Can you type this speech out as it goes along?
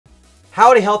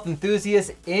Howdy health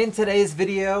enthusiasts, in today's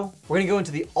video, we're gonna go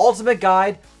into the ultimate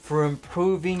guide for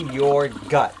improving your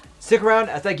gut. Stick around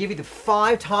as I give you the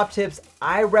 5 top tips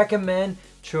I recommend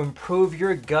to improve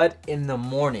your gut in the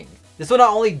morning. This will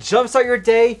not only jumpstart your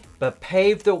day, but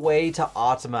pave the way to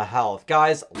optimal health.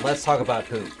 Guys, let's talk about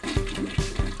poop.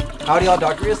 Howdy y'all,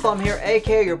 Dr. Islam here,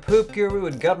 aka your poop guru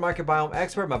and gut microbiome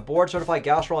expert. My board certified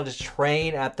gastroenterologist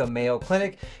trained at the Mayo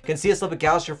Clinic. Can see us live a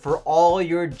gastro for all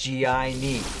your GI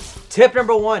needs. Tip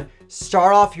number 1,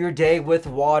 start off your day with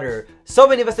water. So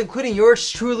many of us, including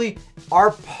yours truly,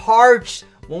 are parched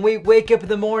when we wake up in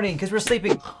the morning because we're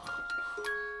sleeping.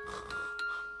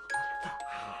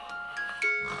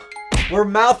 We're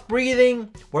mouth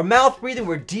breathing,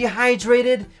 we're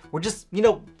dehydrated, we're just,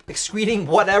 excreting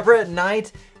whatever at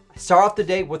night. Start off the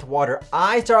day with water.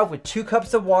 I start off with 2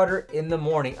 cups of water in the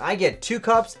morning. I get 2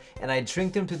 cups and I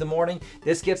drink them through the morning.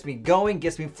 This gets me going,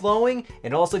 gets me flowing,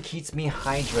 and also keeps me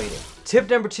hydrated. Tip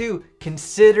number 2,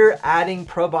 consider adding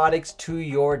probiotics to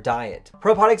your diet.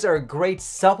 Probiotics are a great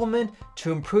supplement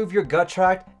to improve your gut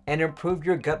tract and improve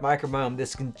your gut microbiome.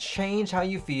 This can change how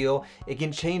you feel, it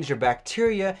can change your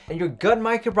bacteria, and your gut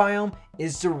microbiome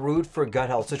is the root for gut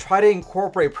health. So try to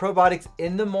incorporate probiotics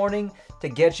in the morning to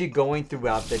get you going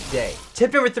throughout the day.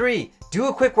 Tip number 3, do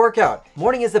a quick workout.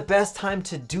 Morning is the best time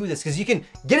to do this because you can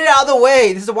get it out of the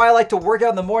way. This is why I like to work out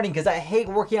in the morning because I hate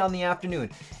working out in the afternoon.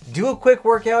 Do a quick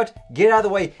workout, get it out of the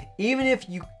way. Even if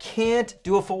you can't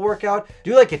do a full workout,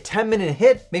 do like a 10-minute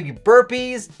hit, maybe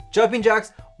burpees, jumping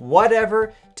jacks,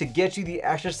 whatever to get you the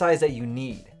exercise that you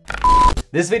need.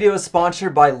 This video is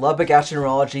sponsored by Digestion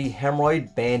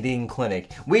Hemorrhoid Banding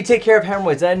Clinic. We take care of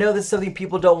hemorrhoids, and I know this is something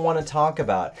people don't want to talk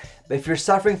about, but if you're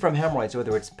suffering from hemorrhoids,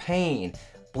 whether it's pain,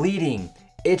 bleeding,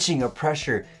 itching, or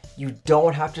pressure, you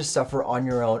don't have to suffer on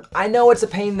your own. I know it's a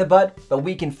pain in the butt, but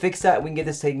we can fix that. We can get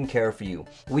this taken care of for you.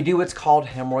 We do what's called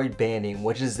hemorrhoid banding,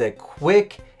 which is a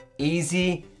quick,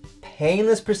 easy,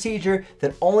 painless procedure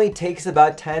that only takes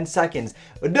about 10 seconds.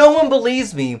 But no one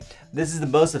believes me. This is the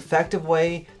most effective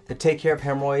way to take care of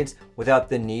hemorrhoids without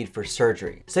the need for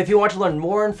surgery. So if you want to learn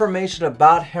more information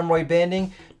about hemorrhoid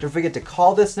banding, don't forget to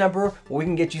call this number where we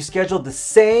can get you scheduled the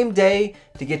same day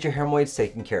to get your hemorrhoids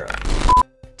taken care of.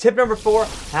 Tip number 4,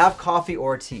 have coffee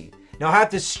or tea. Now I have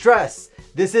to stress,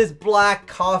 this is black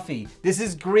coffee. This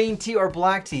is green tea or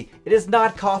black tea. It is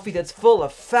not coffee that's full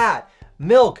of fat,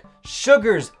 milk,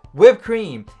 sugars, whipped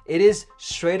cream. It is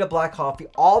straight up black coffee.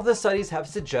 All the studies have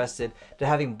suggested that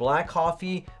having black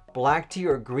coffee, black tea,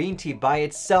 or green tea by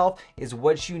itself is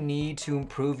what you need to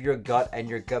improve your gut and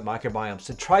your gut microbiome.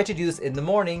 So try to do this in the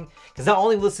morning because not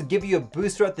only will this give you a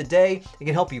boost throughout the day, it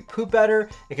can help you poop better,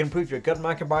 it can improve your gut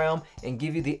microbiome, and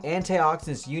give you the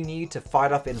antioxidants you need to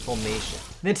fight off inflammation.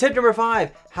 And then tip number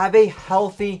 5, have a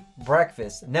healthy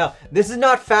breakfast. Now, this is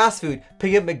not fast food,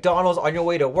 pick up McDonald's on your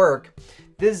way to work.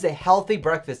 This is a healthy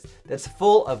breakfast that's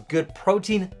full of good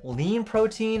protein, lean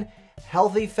protein,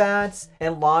 healthy fats,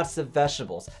 and lots of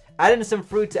vegetables. Add in some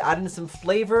fruit to add in some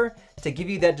flavor to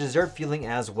give you that dessert feeling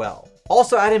as well.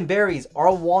 Also add in berries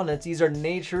or walnuts. These are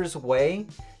nature's way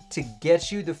to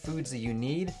get you the foods that you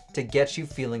need to get you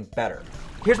feeling better.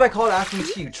 Here's my call to action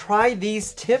to you. Try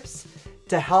these tips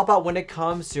to help out when it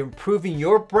comes to improving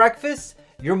your breakfast,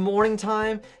 your morning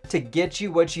time, to get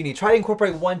you what you need. Try to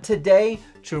incorporate one today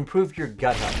to improve your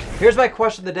gut health. Here's my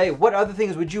question of the day. What other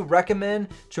things would you recommend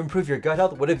to improve your gut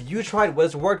health? What have you tried? What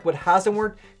has worked? What hasn't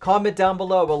worked? Comment down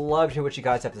below. I would love to hear what you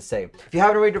guys have to say. If you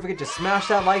haven't already, don't forget to smash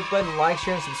that like button, like,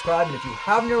 share, and subscribe. And if you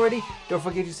haven't already, don't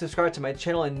forget to subscribe to my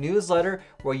channel and newsletter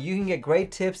where you can get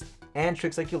great tips and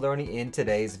tricks like you're learning in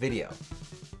today's video.